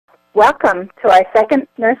Welcome to our second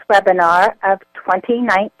nurse webinar of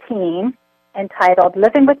 2019 entitled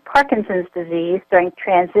Living with Parkinson's Disease During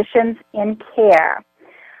Transitions in Care.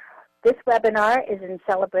 This webinar is in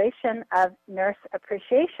celebration of Nurse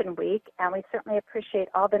Appreciation Week, and we certainly appreciate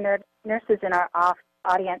all the nurses in our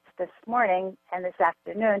audience this morning and this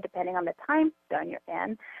afternoon, depending on the time zone you're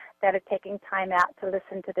in, that are taking time out to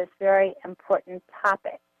listen to this very important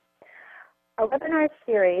topic. Our webinar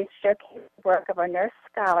series showcases the work of our nurse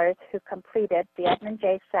scholars who completed the Edmund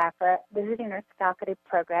J. Safra Visiting Nurse Faculty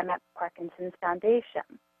Program at Parkinson's Foundation.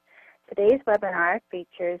 Today's webinar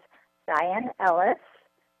features Diane Ellis,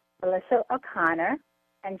 Melissa O'Connor,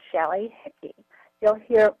 and Shelley Hickey. You'll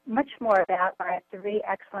hear much more about our three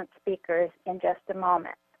excellent speakers in just a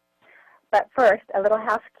moment. But first, a little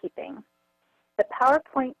housekeeping. The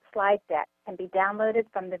PowerPoint slide deck can be downloaded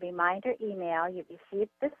from the reminder email you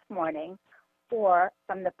received this morning or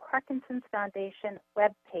from the Parkinson's Foundation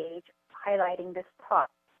webpage highlighting this talk,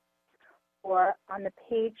 or on the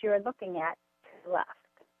page you're looking at to the left.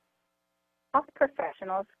 Health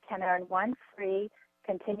professionals can earn one free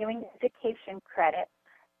continuing education credit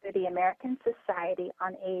through the American Society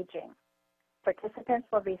on Aging. Participants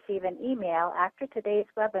will receive an email after today's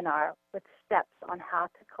webinar with steps on how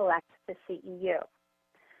to collect the CEU.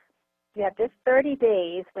 You have just 30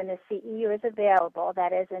 days when the CEU is available,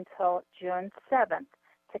 that is until June 7th,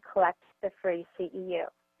 to collect the free CEU.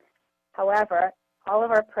 However, all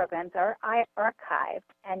of our programs are archived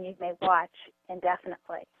and you may watch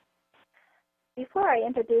indefinitely. Before I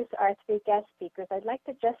introduce our three guest speakers, I'd like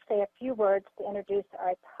to just say a few words to introduce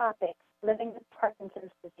our topic, Living with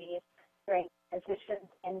Parkinson's Disease During Transitions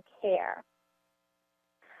in Care.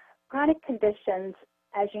 Chronic conditions,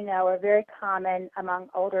 as you know, are very common among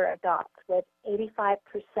older adults, with 85%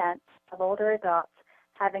 of older adults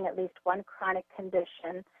having at least one chronic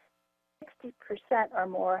condition, 60% or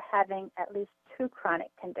more having at least two chronic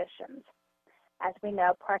conditions. As we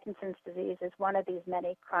know, Parkinson's disease is one of these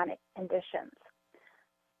many chronic conditions.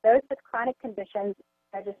 Those with chronic conditions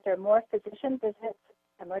register more physician visits,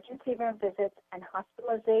 emergency room visits, and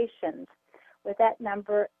hospitalizations, with that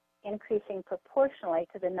number increasing proportionally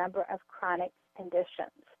to the number of chronic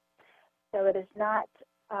conditions. So it is not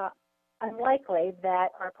unlikely that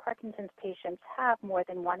our Parkinson's patients have more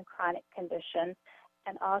than one chronic condition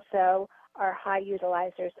and also are high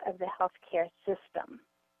utilizers of the healthcare system.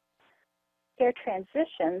 Care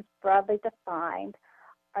transitions, broadly defined,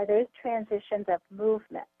 are those transitions of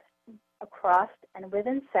movement across and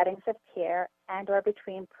within settings of care and or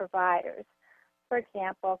between providers. For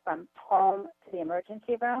example, from home to the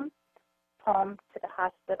emergency room, home to the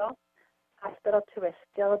hospital, hospital to a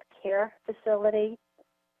skilled care facility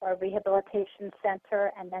or rehabilitation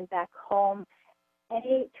center, and then back home,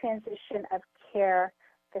 any transition of care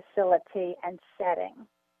facility and setting.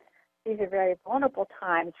 These are very vulnerable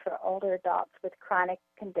times for older adults with chronic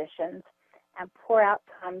conditions, and poor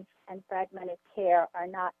outcomes and fragmented care are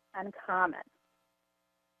not uncommon.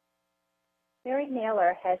 Mary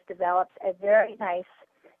Naylor has developed a very nice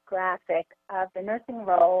graphic of the nursing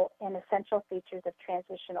role in essential features of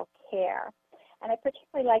transitional care. And I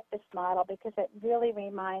particularly like this model because it really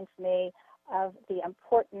reminds me of the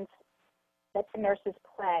importance that the nurses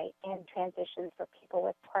play in transitions for people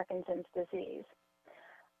with Parkinson's disease.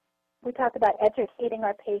 We talk about educating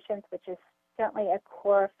our patients, which is certainly a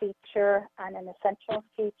core feature and an essential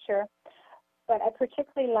feature. But I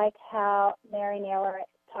particularly like how Mary Naylor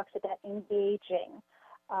talks about engaging.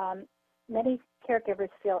 Many caregivers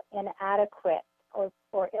feel inadequate or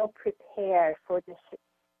ill-prepared for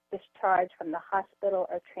discharge from the hospital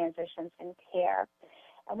or transitions in care.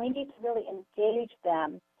 And we need to really engage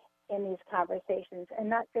them in these conversations and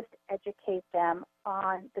not just educate them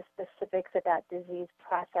on the specifics about disease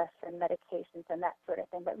process and medications and that sort of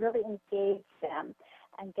thing, but really engage them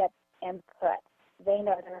and get input. They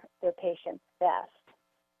know their patients best.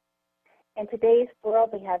 In today's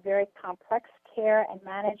world, we have very complex care, and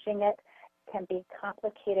managing it can be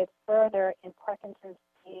complicated further in Parkinson's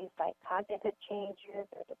disease by cognitive changes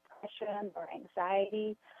or depression or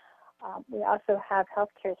anxiety. We also have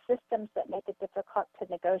healthcare systems that make it difficult to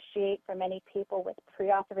negotiate for many people with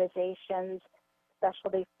pre-authorizations,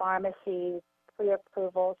 specialty pharmacies,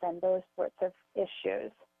 pre-approvals, and those sorts of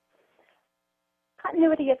issues.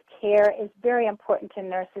 Continuity of care is very important to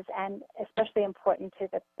nurses and especially important to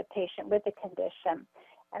the patient with the condition.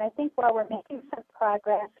 And I think while we're making some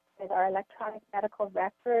progress with our electronic medical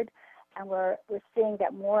record, and we're seeing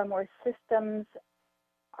that more and more systems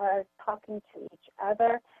are talking to each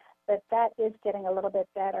other, that is getting a little bit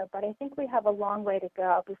better. But I think we have a long way to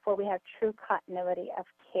go before we have true continuity of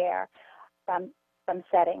care from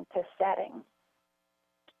setting to setting.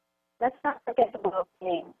 let's not forget the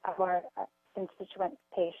well-being of our constituent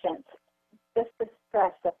patients. Just the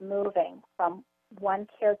stress of moving from one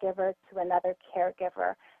caregiver to another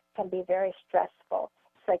caregiver can be very stressful.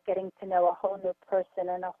 It's like getting to know a whole new person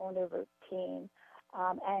and a whole new routine.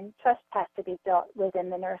 And trust has to be built within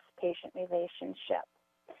the nurse-patient relationship.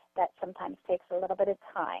 That sometimes takes a little bit of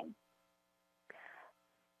time.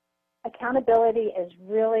 Accountability is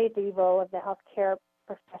really the role of the healthcare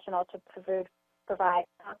professional to provide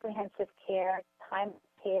comprehensive care, time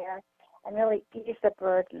care, and really ease the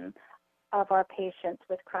burden of our patients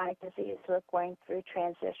with chronic disease who are going through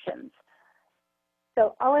transitions.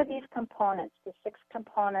 So all of these components, the 6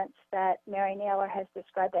 components that Mary Naylor has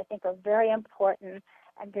described, I think are very important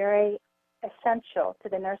and very essential to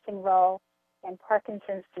the nursing role in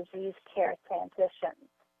Parkinson's disease care transitions.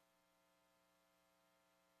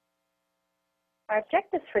 Our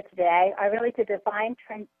objectives for today are really to define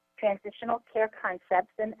transitional care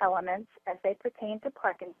concepts and elements as they pertain to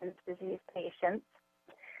Parkinson's disease patients,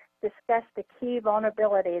 discuss the key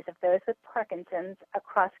vulnerabilities of those with Parkinson's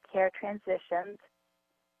across care transitions,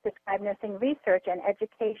 describe nursing research and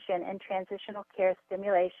education in transitional care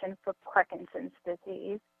stimulation for Parkinson's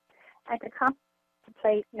disease, and to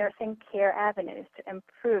contemplate nursing care avenues to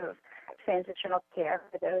improve transitional care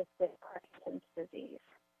for those with Parkinson's disease.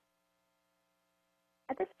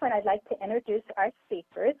 At this point, I'd like to introduce our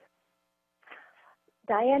speakers.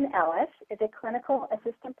 Diane Ellis is a clinical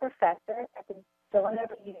assistant professor at the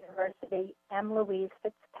Villanova University M. Louise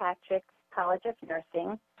Fitzpatrick College of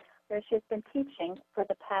Nursing, where she has been teaching for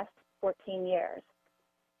the past 14 years.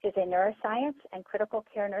 She is a neuroscience and critical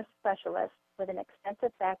care nurse specialist with an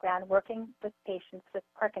extensive background working with patients with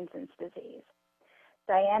Parkinson's disease.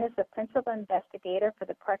 Diane is the principal investigator for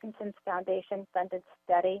the Parkinson's Foundation-funded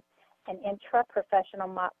study and intra-professional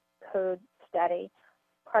mock code study,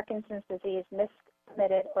 Parkinson's disease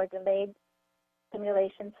miscommitted or delayed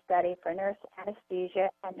stimulation study for nurse anesthesia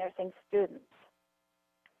and nursing students.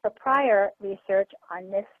 Her prior research on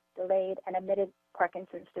missed, delayed, and omitted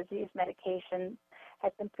Parkinson's disease medication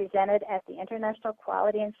has been presented at the International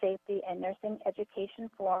Quality and Safety and Nursing Education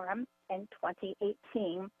Forum in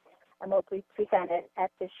 2018 and will be presented at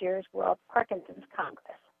this year's World Parkinson's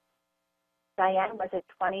Congress. Diane was a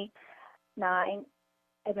 29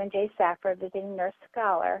 Edmund J. Safra Visiting Nurse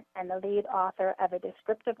Scholar and the lead author of a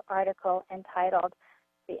descriptive article entitled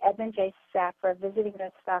The Edmund J. Safra Visiting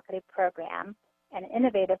Nurse Faculty Program, an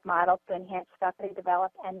innovative model to enhance faculty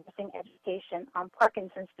development and nursing education on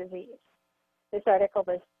Parkinson's disease. This article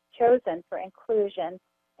was chosen for inclusion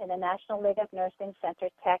in the National League of Nursing Center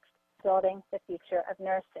text, Building the Future of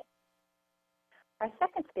Nursing. Our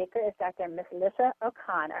second speaker is Dr. Melissa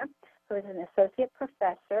O'Connor, who is an associate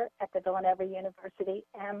professor at the Villanova University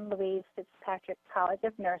M. Louise Fitzpatrick College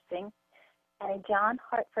of Nursing and a John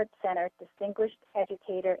Hartford Center Distinguished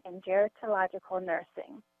Educator in Gerontological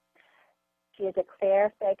Nursing. She is a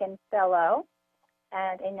Claire Fagan Fellow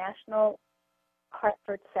and a National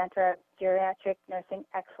Hartford Center Geriatric Nursing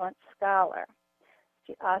Excellence Scholar.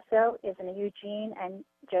 She also is an Eugene and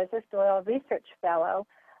Joseph Doyle Research Fellow,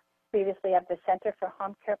 previously of the Center for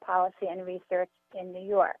Home Care Policy and Research in New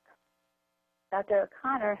York. Dr.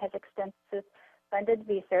 O'Connor has extensive funded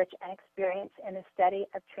research and experience in the study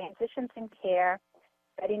of transitions in care,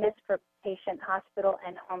 readiness for patient hospital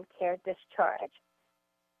and home care discharge.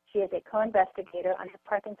 She is a co-investigator on the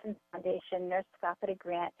Parkinson Foundation Nurse Faculty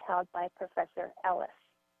Grant held by Professor Ellis.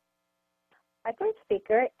 Our third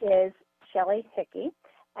speaker is Shelley Hickey,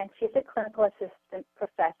 and she's a clinical assistant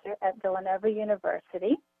professor at Villanova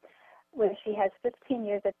University, where she has 15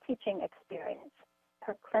 years of teaching experience.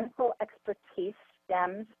 Her clinical expertise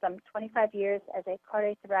stems from 25 years as a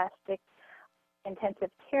cardiothoracic intensive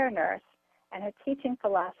care nurse, and her teaching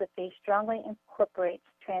philosophy strongly incorporates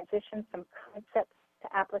transitions from concepts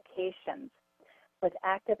to applications with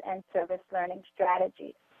active and service learning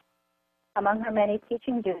strategies. Among her many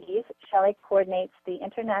teaching duties, Shelley coordinates the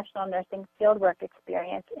international nursing fieldwork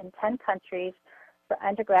experience in 10 countries for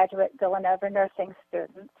undergraduate Villanova nursing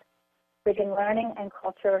students, bridging learning and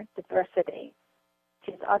culture diversity.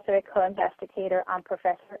 She's also a co-investigator on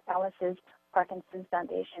Professor Ellis's Parkinson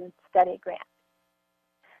Foundation study grant.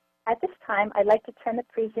 At this time, I'd like to turn the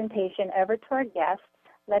presentation over to our guest,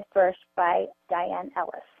 led first by Diane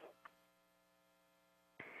Ellis.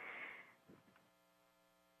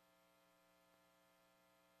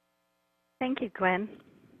 Thank you, Gwen.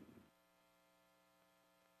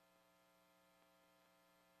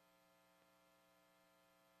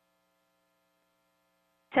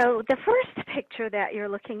 So So the first picture that you're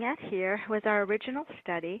looking at here was our original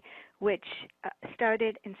study, which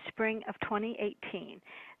started in spring of 2018.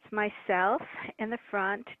 It's myself in the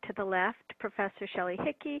front, to the left, Professor Shelley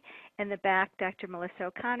Hickey, in the back, Dr. Melissa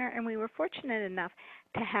O'Connor, and we were fortunate enough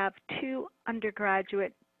to have two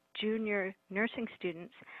undergraduate junior nursing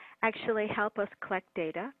students actually help us collect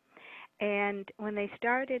data. And when they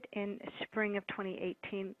started in spring of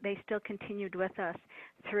 2018, they still continued with us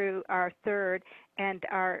through our third and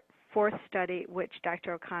our fourth study, which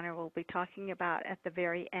Dr. O'Connor will be talking about at the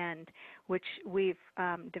very end, which we've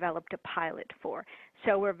developed a pilot for.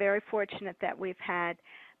 So we're very fortunate that we've had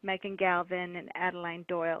Megan Galvin and Adeline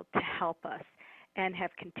Doyle to help us and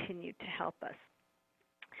have continued to help us.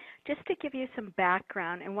 Just to give you some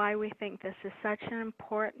background and why we think this is such an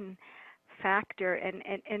important factor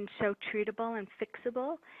and so treatable and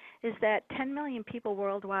fixable is that 10 million people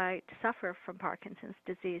worldwide suffer from Parkinson's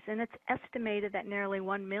disease, and it's estimated that nearly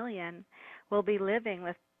 1 million will be living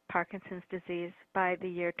with Parkinson's disease by the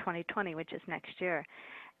year 2020, which is next year,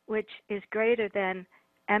 which is greater than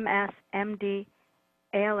MS, MD,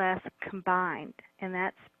 ALS combined, and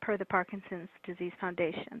that's per the Parkinson's Disease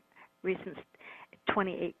Foundation, recent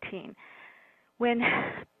 2018. When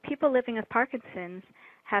people living with Parkinson's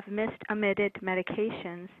have missed omitted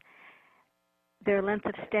medications, their length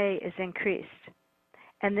of stay is increased.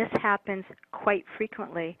 And this happens quite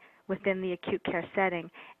frequently within the acute care setting.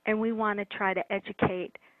 And we want to try to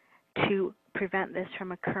educate to prevent this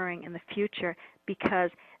from occurring in the future, because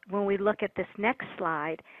when we look at this next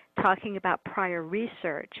slide, talking about prior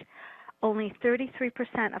research, only 33%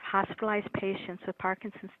 of hospitalized patients with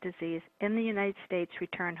Parkinson's disease in the United States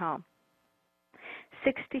return home.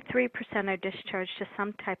 63% are discharged to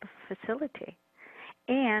some type of facility,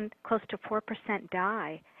 and close to 4%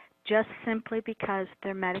 die just simply because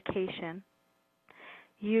their medication,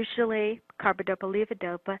 usually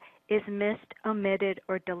carbidopa-levodopa, is missed, omitted,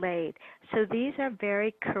 or delayed. So these are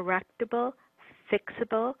very correctable,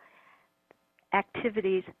 fixable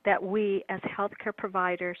activities that we as healthcare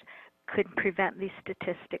providers could prevent these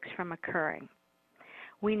statistics from occurring.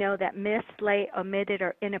 We know that missed, late, omitted,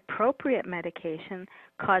 or inappropriate medication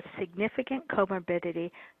cause significant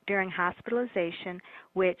comorbidity during hospitalization,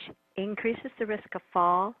 which increases the risk of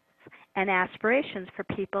falls and aspirations for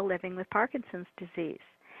people living with Parkinson's disease.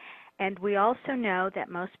 And we also know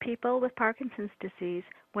that most people with Parkinson's disease,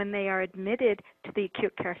 when they are admitted to the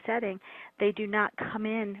acute care setting, they do not come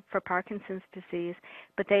in for Parkinson's disease,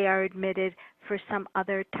 but they are admitted for some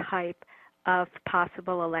other type of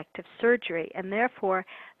possible elective surgery, and therefore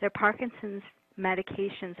their Parkinson's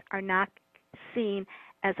medications are not seen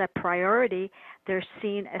as a priority. They're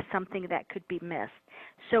seen as something that could be missed.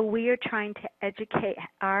 So we are trying to educate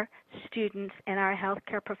our students and our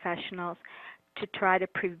healthcare professionals to try to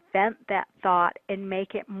prevent that thought and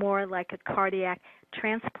make it more like a cardiac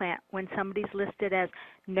transplant. When somebody's listed as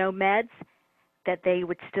no meds, that they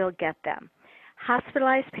would still get them.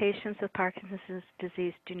 Hospitalized patients with Parkinson's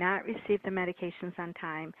disease do not receive the medications on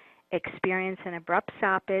time, experience an abrupt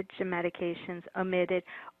stoppage of medications omitted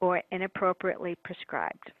or inappropriately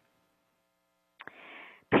prescribed.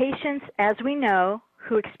 Patients, as we know,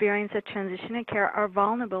 who experience a transition in care are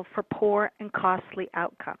vulnerable for poor and costly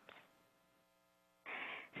outcomes.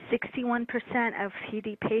 61% of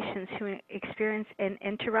PD patients who experience an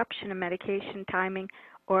interruption of medication timing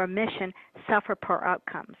or omission suffer poor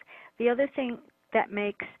outcomes. The other thing that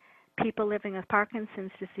makes people living with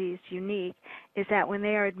Parkinson's disease unique is that when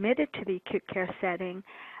they are admitted to the acute care setting,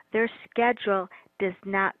 their schedule does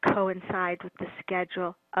not coincide with the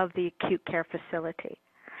schedule of the acute care facility.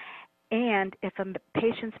 And if a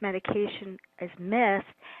patient's medication is missed,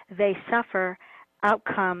 they suffer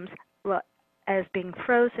outcomes as being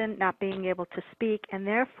frozen, not being able to speak, and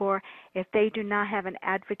therefore, if they do not have an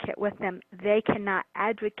advocate with them, they cannot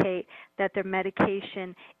advocate that their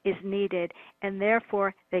medication is needed, and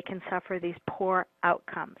therefore they can suffer these poor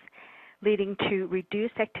outcomes, leading to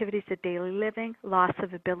reduced activities of daily living, loss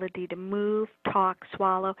of ability to move, talk,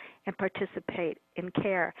 swallow, and participate in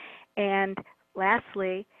care. And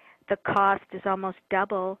lastly, the cost is almost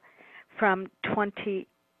double from 2002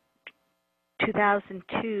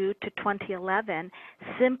 to 2011,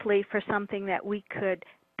 simply for something that we could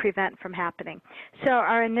prevent from happening. So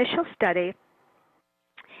our initial study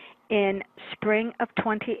in spring of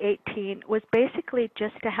 2018 was basically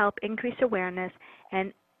just to help increase awareness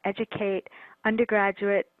and educate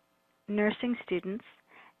undergraduate nursing students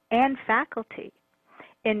and faculty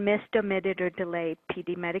in missed, omitted, or delayed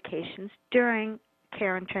PD medications during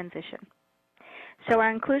care and transition. So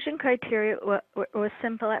our inclusion criteria was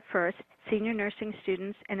simple at first: senior nursing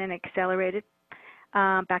students in an accelerated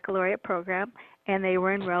baccalaureate program and they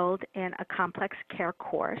were enrolled in a complex care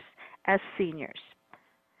course as seniors.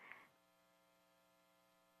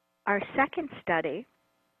 Our second study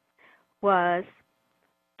was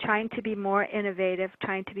trying to be more innovative,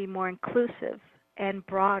 trying to be more inclusive and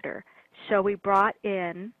broader. So we brought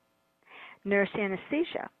in nurse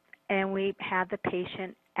anesthesia, and we had the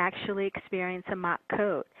patient actually experience a mock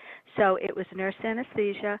code. So it was nurse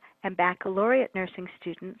anesthesia and baccalaureate nursing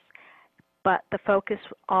students, but the focus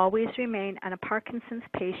always remained on a Parkinson's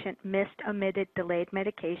patient missed, omitted, delayed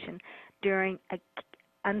medication during an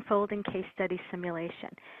unfolding case study simulation.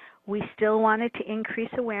 We still wanted to increase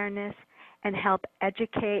awareness and help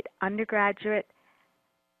educate undergraduate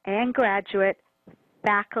and graduate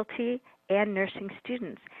faculty and nursing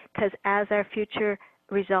students, because as our future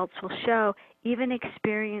results will show, even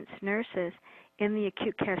experienced nurses in the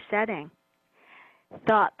acute care setting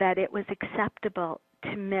thought that it was acceptable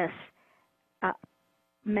to miss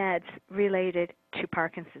meds related to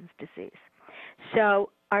Parkinson's disease.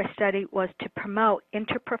 So our study was to promote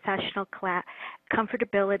interprofessional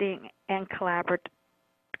comfortability and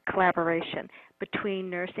collaboration between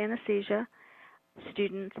nurse anesthesia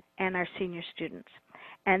students and our senior students.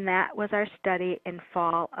 And that was our study in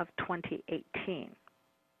fall of 2018.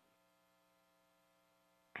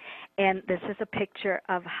 And this is a picture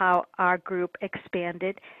of how our group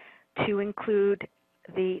expanded to include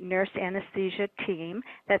the nurse anesthesia team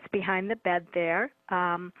that's behind the bed there.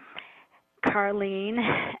 Carlene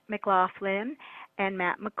McLaughlin and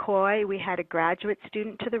Matt McCoy. We had a graduate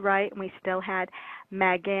student to the right, and we still had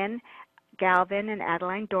Megan Galvin and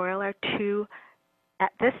Adeline Doyle, our two,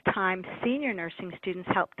 at this time, senior nursing students,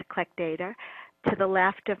 helped to collect data. To the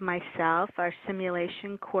left of myself, our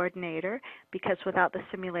simulation coordinator, because without the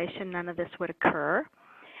simulation, none of this would occur,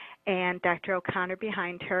 and Dr. O'Connor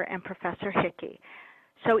behind her, and Professor Hickey.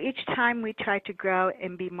 So each time we tried to grow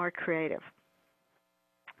and be more creative,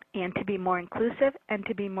 and to be more inclusive, and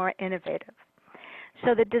to be more innovative.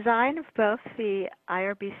 So the design of both the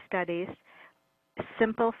IRB studies,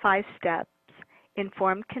 simple 5 steps: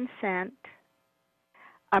 informed consent,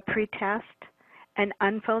 a pretest, an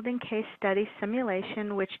unfolding case study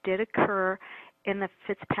simulation, which did occur in the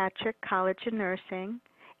Fitzpatrick College of Nursing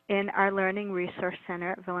in our Learning Resource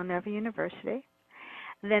Center at Villanova University,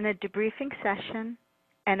 then a debriefing session,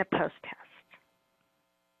 and a post-test.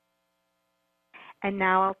 And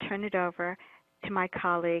now I'll turn it over to my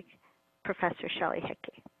colleague, Professor Shelley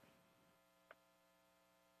Hickey.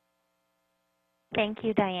 Thank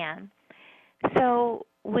you, Diane. So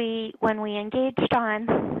when we engaged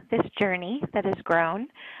on this journey that has grown,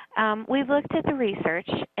 we looked at the research,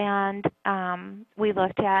 and we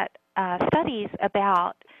looked at studies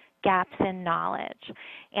about gaps in knowledge.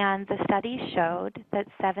 And the studies showed that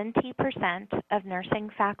 70% of nursing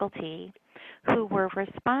faculty who were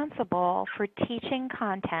responsible for teaching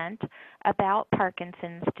content about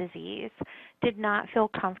Parkinson's disease did not feel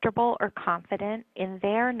comfortable or confident in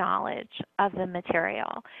their knowledge of the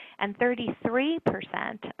material. And 33%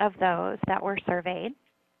 of those that were surveyed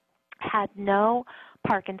had no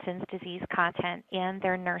Parkinson's disease content in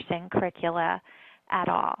their nursing curricula at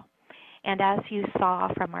all. And as you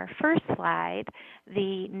saw from our first slide,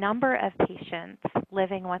 the number of patients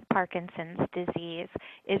living with Parkinson's disease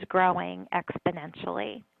is growing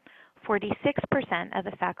exponentially. 46% of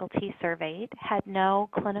the faculty surveyed had no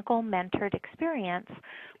clinical mentored experience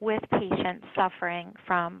with patients suffering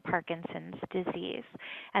from Parkinson's disease.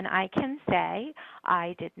 And I can say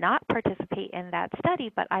I did not participate in that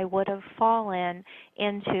study, but I would have fallen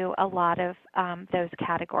into a lot of those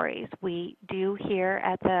categories. We do here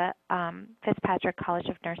at the Fitzpatrick College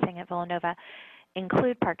of Nursing at Villanova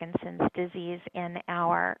include Parkinson's disease in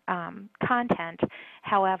our content.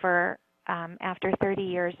 However, after 30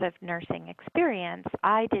 years of nursing experience,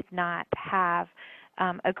 I did not have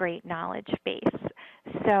a great knowledge base.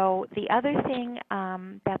 So the other thing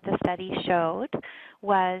that the study showed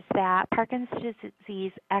was that Parkinson's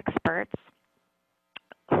disease experts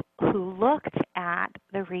who looked at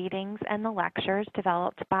the readings and the lectures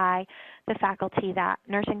developed by the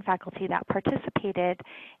nursing faculty that participated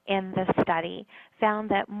in the study found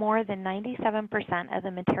that more than 97% of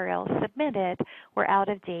the materials submitted were out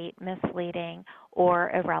of date, misleading,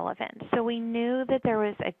 or irrelevant. So we knew that there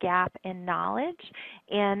was a gap in knowledge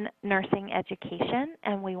in nursing education,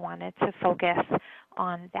 and we wanted to focus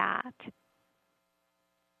on that.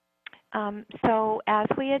 So as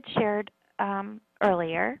we had shared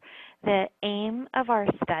earlier, the aim of our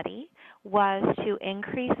study was to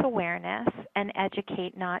increase awareness and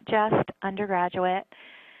educate not just undergraduate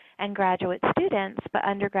and graduate students, but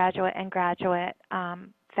undergraduate and graduate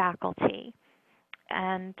faculty.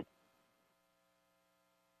 And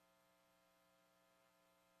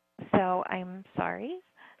So I'm sorry.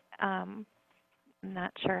 I'm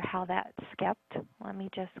not sure how that skipped. Let me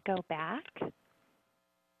just go back.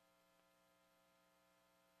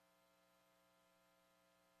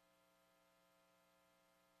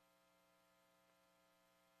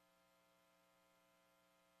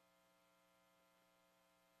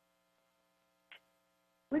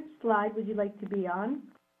 Which slide would you like to be on?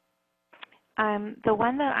 The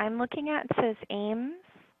one that I'm looking at says aims.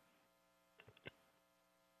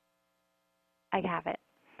 I have it.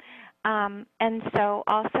 And so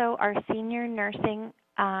also our senior nursing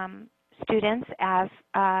students, as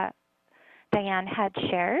Diane had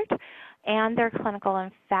shared, and their clinical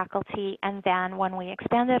and faculty, and then when we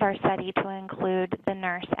expanded our study to include the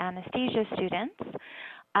nurse anesthesia students,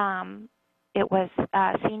 it was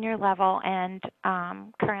senior level and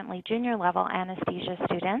currently junior level anesthesia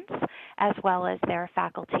students, as well as their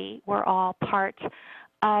faculty, were all part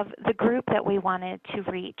of the group that we wanted to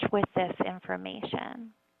reach with this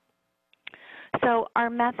information. So our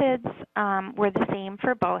methods were the same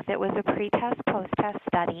for both. It was a pre-test, post-test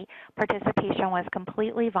study. Participation was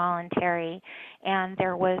completely voluntary, and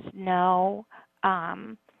there was no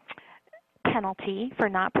penalty for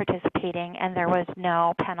not participating, and there was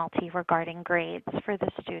no penalty regarding grades for the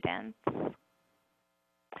students.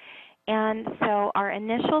 And so our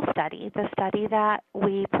initial study, the study that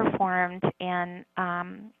we performed in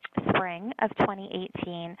spring of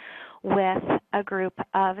 2018 with a group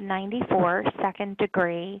of 94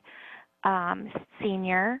 second-degree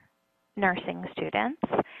senior nursing students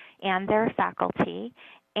and their faculty,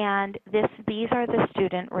 and these are the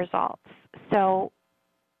student results. So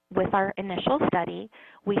with our initial study,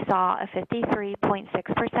 we saw a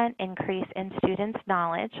 53.6% increase in students'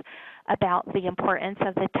 knowledge about the importance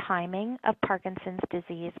of the timing of Parkinson's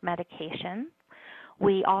disease medication.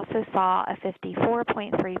 We also saw a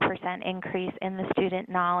 54.3% increase in the student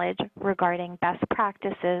knowledge regarding best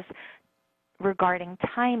practices regarding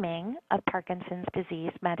timing of Parkinson's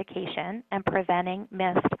disease medication and preventing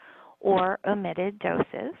missed or omitted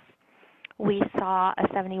doses. We saw a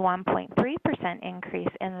 71.3% increase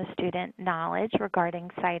in the student knowledge regarding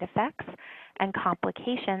side effects and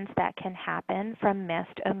complications that can happen from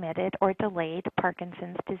missed, omitted, or delayed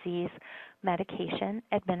Parkinson's disease medication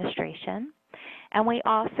administration. And we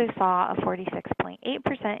also saw a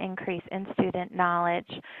 46.8% increase in student knowledge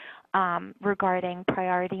regarding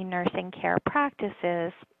priority nursing care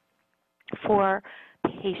practices for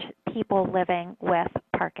people living with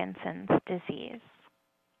Parkinson's disease.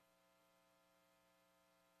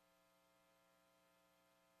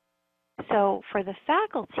 So for the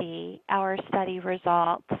faculty, our study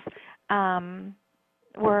results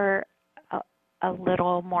were a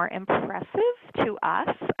little more impressive to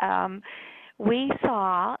us. We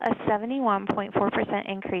saw a 71.4%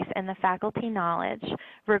 increase in the faculty knowledge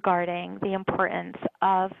regarding the importance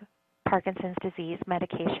of Parkinson's disease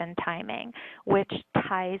medication timing, which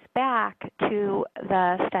ties back to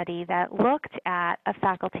the study that looked at a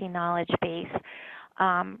faculty knowledge base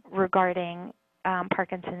regarding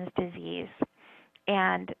Parkinson's disease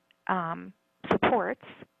and supports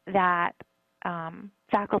that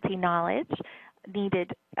faculty knowledge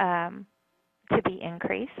needed to be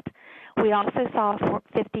increased. We also saw a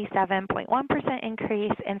 57.1%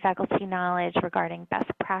 increase in faculty knowledge regarding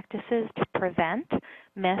best practices to prevent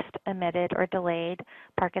missed, omitted, or delayed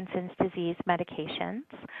Parkinson's disease medications.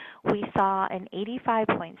 We saw an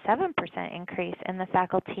 85.7% increase in the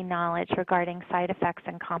faculty knowledge regarding side effects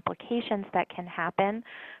and complications that can happen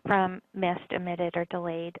from missed, omitted, or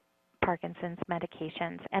delayed Parkinson's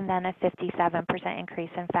medications, and then a 57% increase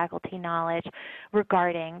in faculty knowledge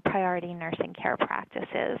regarding priority nursing care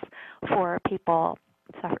practices for people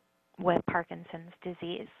with Parkinson's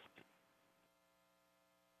disease.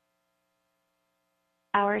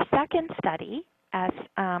 Our second study, as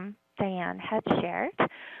Diane had shared,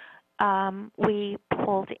 we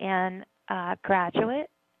pulled in graduate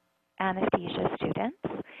anesthesia students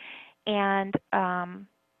and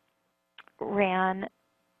ran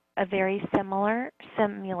a very similar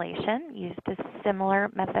simulation, used a similar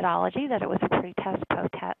methodology that it was a pre-test,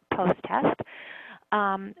 post-test.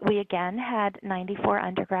 We again had 94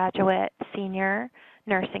 undergraduate senior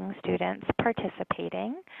nursing students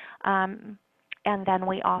participating. And then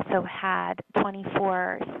we also had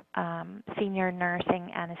 24 senior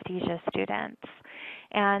nursing anesthesia students.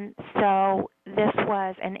 And so this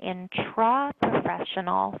was an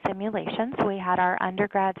intra-professional simulation. So we had our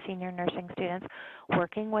undergrad senior nursing students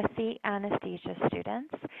working with the anesthesia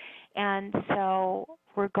students. And so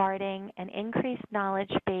regarding an increased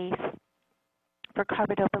knowledge base for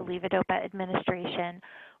carbidopa-levodopa administration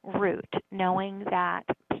route, knowing that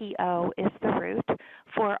PO is the route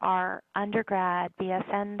For our undergrad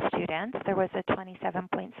BSN students, there was a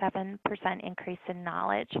 27.7% increase in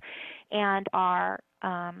knowledge, and our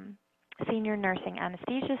senior nursing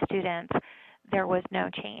anesthesia students, there was no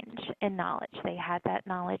change in knowledge. They had that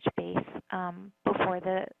knowledge base before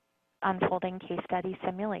the unfolding case study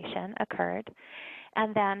simulation occurred.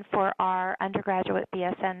 And then for our undergraduate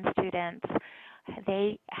BSN students,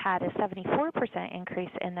 they had a 74% increase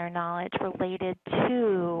in their knowledge related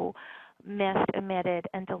to missed, omitted,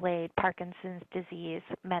 and delayed Parkinson's disease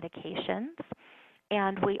medications.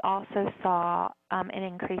 And we also saw an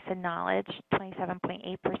increase in knowledge,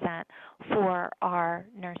 27.8%, for our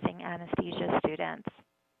nursing anesthesia students.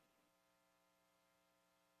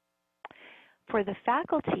 For the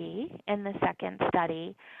faculty in the second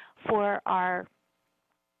study, for our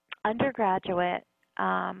undergraduate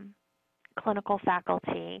clinical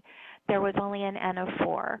faculty, there was only an N of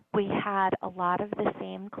 4. We had a lot of the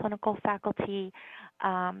same clinical faculty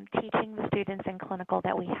teaching the students in clinical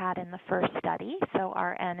that we had in the first study, so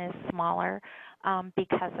our N is smaller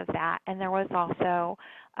because of that. And there was also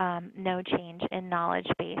no change in knowledge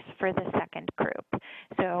base for the second group.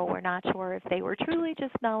 So we're not sure if they were truly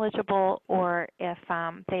just knowledgeable or if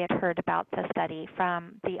they had heard about the study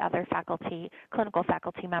from the other faculty, clinical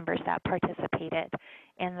faculty members that participated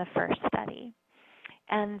in the first study.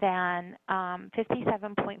 And then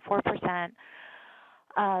 57.4%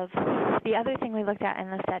 of the other thing we looked at in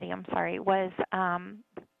the study, was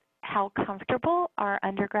how comfortable our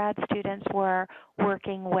undergrad students were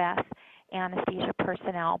working with anesthesia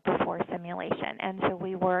personnel before simulation. And so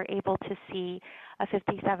we were able to see a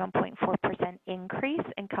 57.4% increase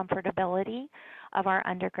in comfortability of our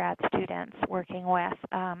undergrad students working with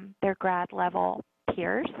their grad level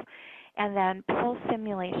peers. And then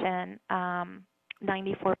post-simulation,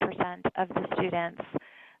 94% of the students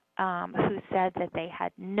who said that they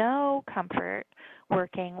had no comfort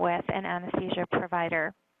working with an anesthesia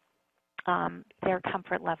provider, their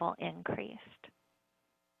comfort level increased.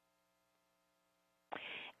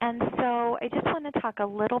 And so I just want to talk a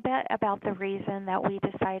little bit about the reason that we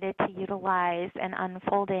decided to utilize an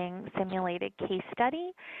unfolding simulated case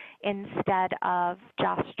study instead of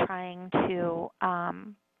just trying to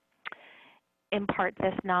impart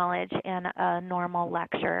this knowledge in a normal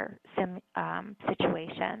lecture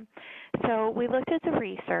situation. So we looked at the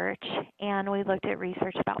research, and we looked at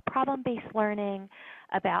research about problem-based learning,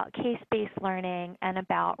 about case-based learning, and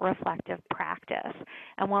about reflective practice.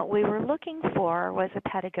 And what we were looking for was a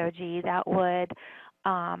pedagogy that would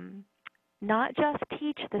not just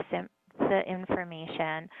teach the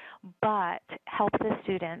information, but help the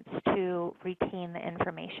students to retain the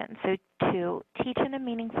information. So to teach in a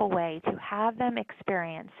meaningful way, to have them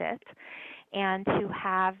experience it, and to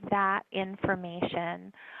have that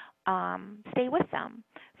information stay with them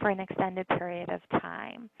for an extended period of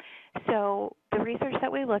time. So the research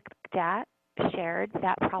that we looked at shared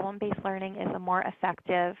that problem-based learning is a more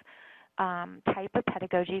effective type of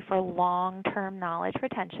pedagogy for long-term knowledge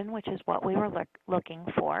retention, which is what we were looking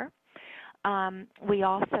for. We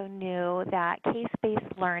also knew that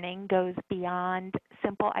case-based learning goes beyond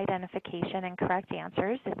simple identification and correct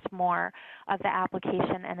answers. It's more of the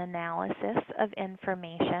application and analysis of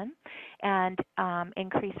information, and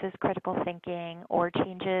increases critical thinking or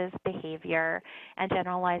changes behavior and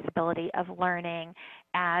generalizability of learning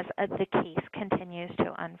as the case continues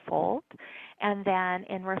to unfold. And then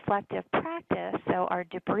in reflective practice, so our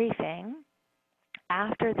debriefing,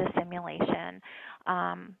 after the simulation,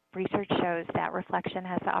 research shows that reflection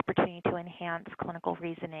has the opportunity to enhance clinical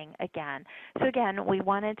reasoning again. So again, we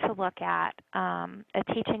wanted to look at a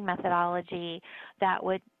teaching methodology that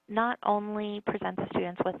would not only present the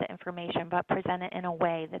students with the information, but present it in a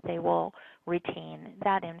way that they will retain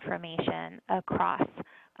that information across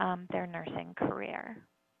their nursing career.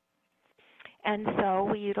 And so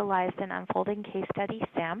we utilized an unfolding case study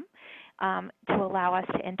sim to allow us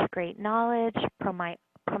to integrate knowledge,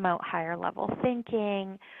 promote higher level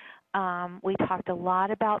thinking. We talked a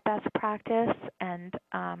lot about best practice and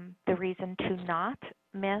the reason to not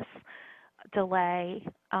miss, delay,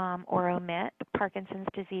 or omit Parkinson's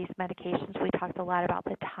disease medications. We talked a lot about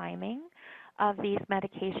the timing of these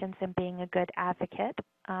medications and being a good advocate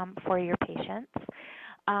for your patients.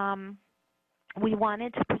 We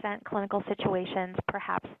wanted to present clinical situations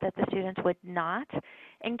perhaps that the students would not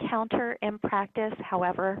encounter in practice.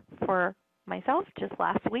 However, for myself, just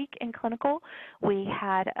last week in clinical, we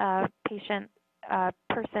had a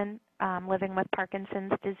person living with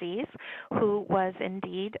Parkinson's disease, who was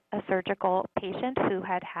indeed a surgical patient who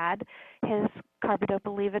had had his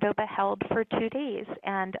carbidopa-levodopa held for 2 days.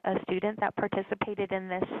 And a student that participated in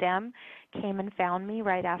this sim came and found me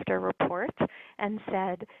right after report and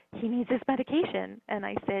said, he needs his medication. And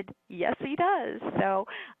I said, yes, he does. So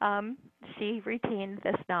she retained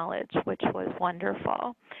this knowledge, which was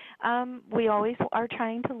wonderful. We always are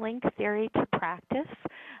trying to link theory to practice.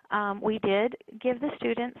 We did give the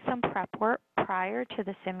students some prep work prior to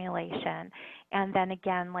the simulation. And then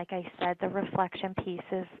again, like I said, the reflection piece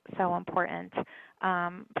is so important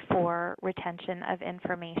for retention of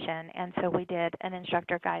information. And so we did an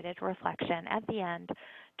instructor-guided reflection at the end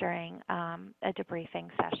during a debriefing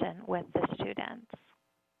session with the students.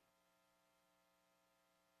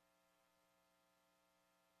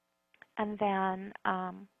 And then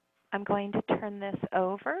I'm going to turn this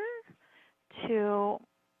over to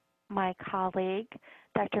my colleague,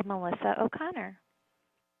 Dr. Melissa O'Connor.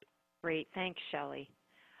 Great, thanks, Shelley.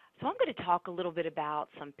 So I'm going to talk a little bit about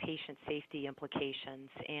some patient safety implications,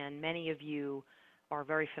 and many of you are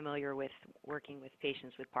very familiar with working with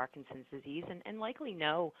patients with Parkinson's disease and likely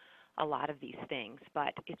know a lot of these things,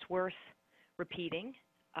 but it's worth repeating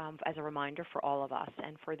as a reminder for all of us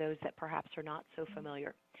and for those that perhaps are not so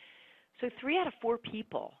familiar. So 3 out of 4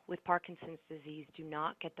 people with Parkinson's disease do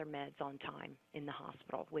not get their meds on time in the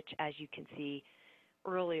hospital, which, as you can see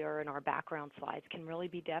earlier in our background slides, can really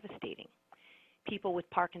be devastating. People with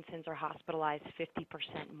Parkinson's are hospitalized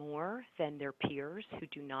 50% more than their peers who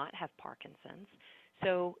do not have Parkinson's.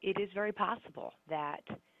 So it is very possible that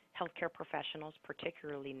healthcare professionals,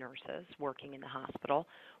 particularly nurses working in the hospital,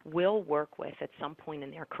 will work with, at some point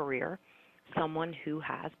in their career, someone who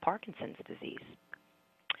has Parkinson's disease.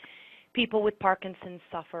 People with Parkinson's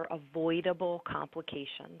suffer avoidable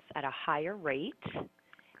complications at a higher rate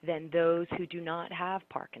than those who do not have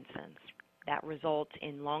Parkinson's. That results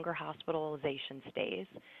in longer hospitalization stays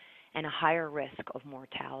and a higher risk of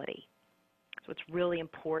mortality. So it's really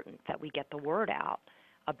important that we get the word out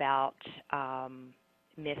about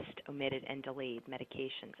missed, omitted, and delayed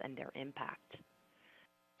medications and their impact.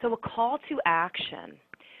 So a call to action.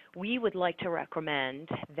 We would like to recommend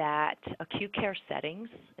that acute care settings,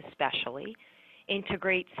 especially,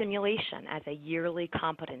 integrate simulation as a yearly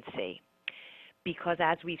competency, because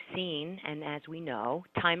as we've seen and as we know,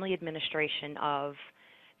 timely administration of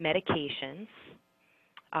medications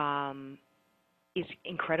is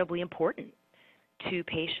incredibly important to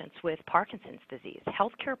patients with Parkinson's disease.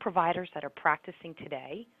 Healthcare providers that are practicing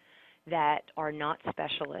today that are not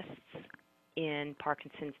specialists in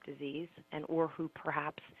Parkinson's disease and or who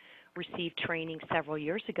perhaps received training several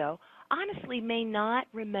years ago honestly may not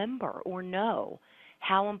remember or know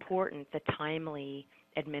how important the timely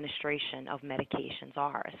administration of medications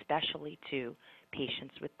are, especially to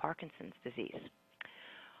patients with Parkinson's disease.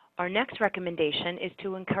 Our next recommendation is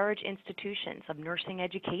to encourage institutions of nursing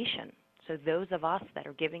education. So those of us that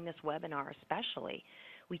are giving this webinar especially,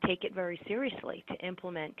 we take it very seriously to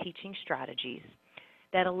implement teaching strategies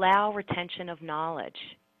that allow retention of knowledge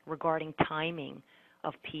regarding timing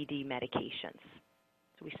of PD medications.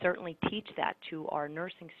 So we certainly teach that to our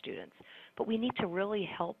nursing students, but we need to really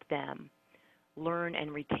help them learn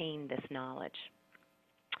and retain this knowledge.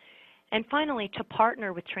 And finally, to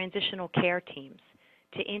partner with transitional care teams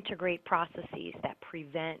to integrate processes that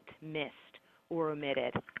prevent missed or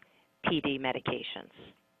omitted PD medications.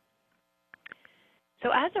 So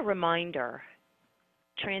as a reminder,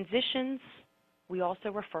 transitions, we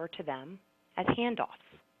also refer to them as handoffs,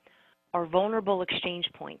 are vulnerable exchange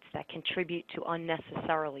points that contribute to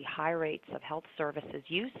unnecessarily high rates of health services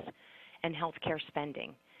use and healthcare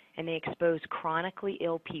spending, and they expose chronically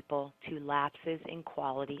ill people to lapses in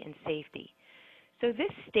quality and safety. So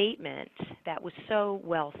this statement that was so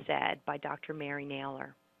well said by Dr. Mary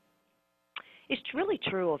Naylor is really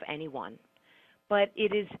true of anyone, but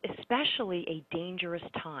it is especially a dangerous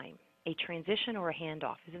time. A transition or a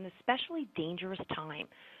handoff is an especially dangerous time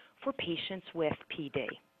for patients with PD.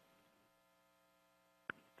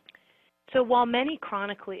 So while many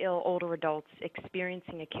chronically ill older adults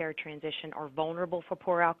experiencing a care transition are vulnerable for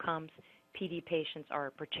poor outcomes, PD patients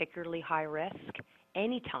are particularly high risk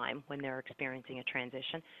anytime when they're experiencing a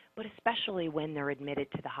transition, but especially when they're admitted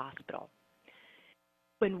to the hospital.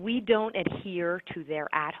 When we don't adhere to their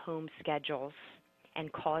at-home schedules and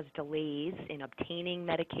cause delays in obtaining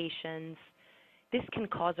medications, this can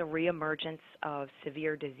cause a reemergence of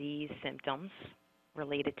severe disease symptoms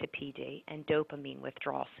related to PD and dopamine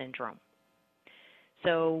withdrawal syndrome.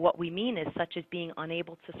 So what we mean is such as being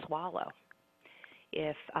unable to swallow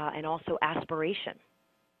and also aspiration.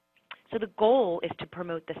 So the goal is to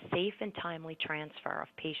promote the safe and timely transfer of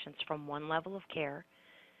patients from one level of care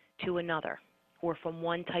to another, or from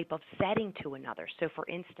one type of setting to another. So for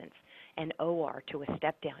instance, an OR to a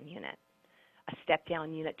step-down unit, a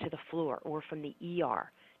step-down unit to the floor, or from the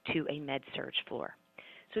ER to a med-surg floor.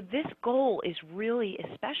 So this goal is really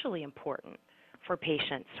especially important for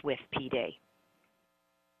patients with PD.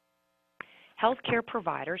 Healthcare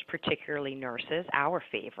providers, particularly nurses, our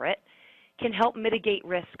favorite, can help mitigate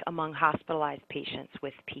risk among hospitalized patients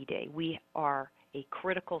with PD. We are a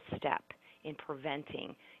critical step in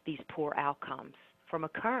preventing these poor outcomes from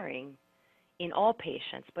occurring in all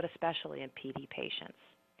patients, but especially in PD patients.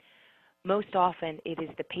 Most often, it is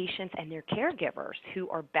the patients and their caregivers who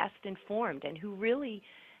are best informed and who really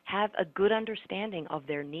have a good understanding of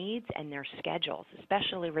their needs and their schedules,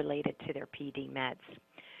 especially related to their PD meds.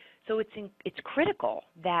 So it's critical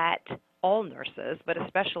that all nurses, but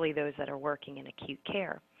especially those that are working in acute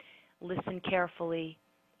care, listen carefully,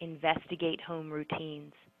 investigate home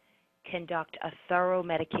routines, conduct a thorough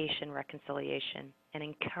medication reconciliation, and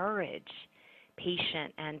encourage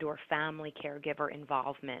patient and or family caregiver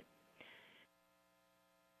involvement.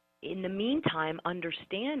 In the meantime,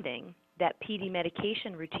 understanding that PD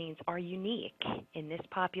medication routines are unique in this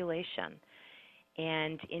population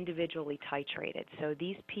and individually titrated. So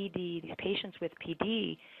these patients with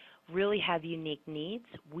PD really have unique needs.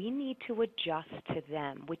 We need to adjust to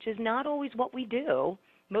them, which is not always what we do.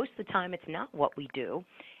 Most of the time it's not what we do,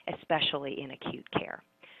 especially in acute care.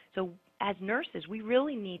 So as nurses, we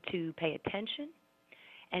really need to pay attention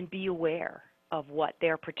and be aware of what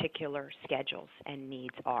their particular schedules and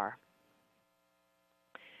needs are.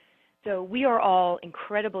 So we are all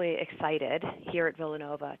incredibly excited here at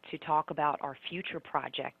Villanova to talk about our future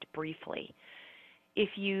project briefly. If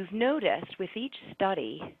you've noticed, with each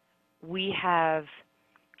study, we have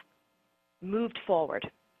moved forward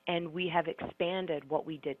and we have expanded what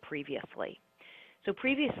we did previously. So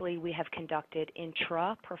previously, we have conducted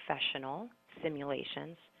intra-professional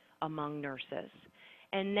simulations among nurses,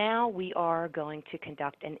 and now we are going to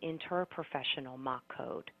conduct an interprofessional mock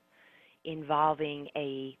code involving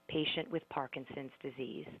a patient with Parkinson's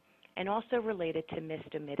disease and also related to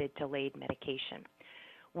missed, omitted, delayed medication.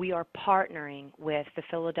 We are partnering with the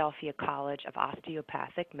Philadelphia College of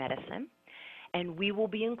Osteopathic Medicine, and we will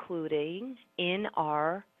be including in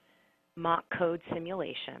our mock code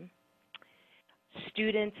simulation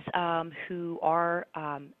students who are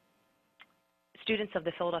students of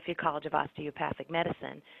the Philadelphia College of Osteopathic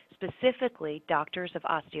Medicine, specifically doctors of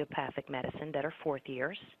osteopathic medicine that are fourth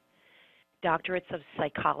years, doctorates of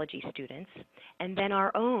psychology students, and then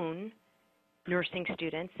our own nursing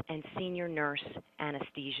students and senior nurse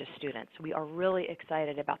anesthesia students. We are really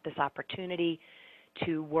excited about this opportunity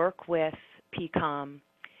to work with PCOM,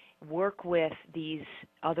 work with these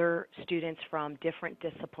other students from different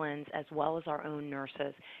disciplines as well as our own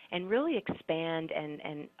nurses, and really expand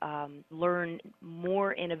and learn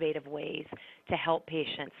more innovative ways to help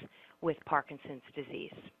patients with Parkinson's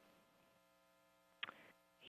disease.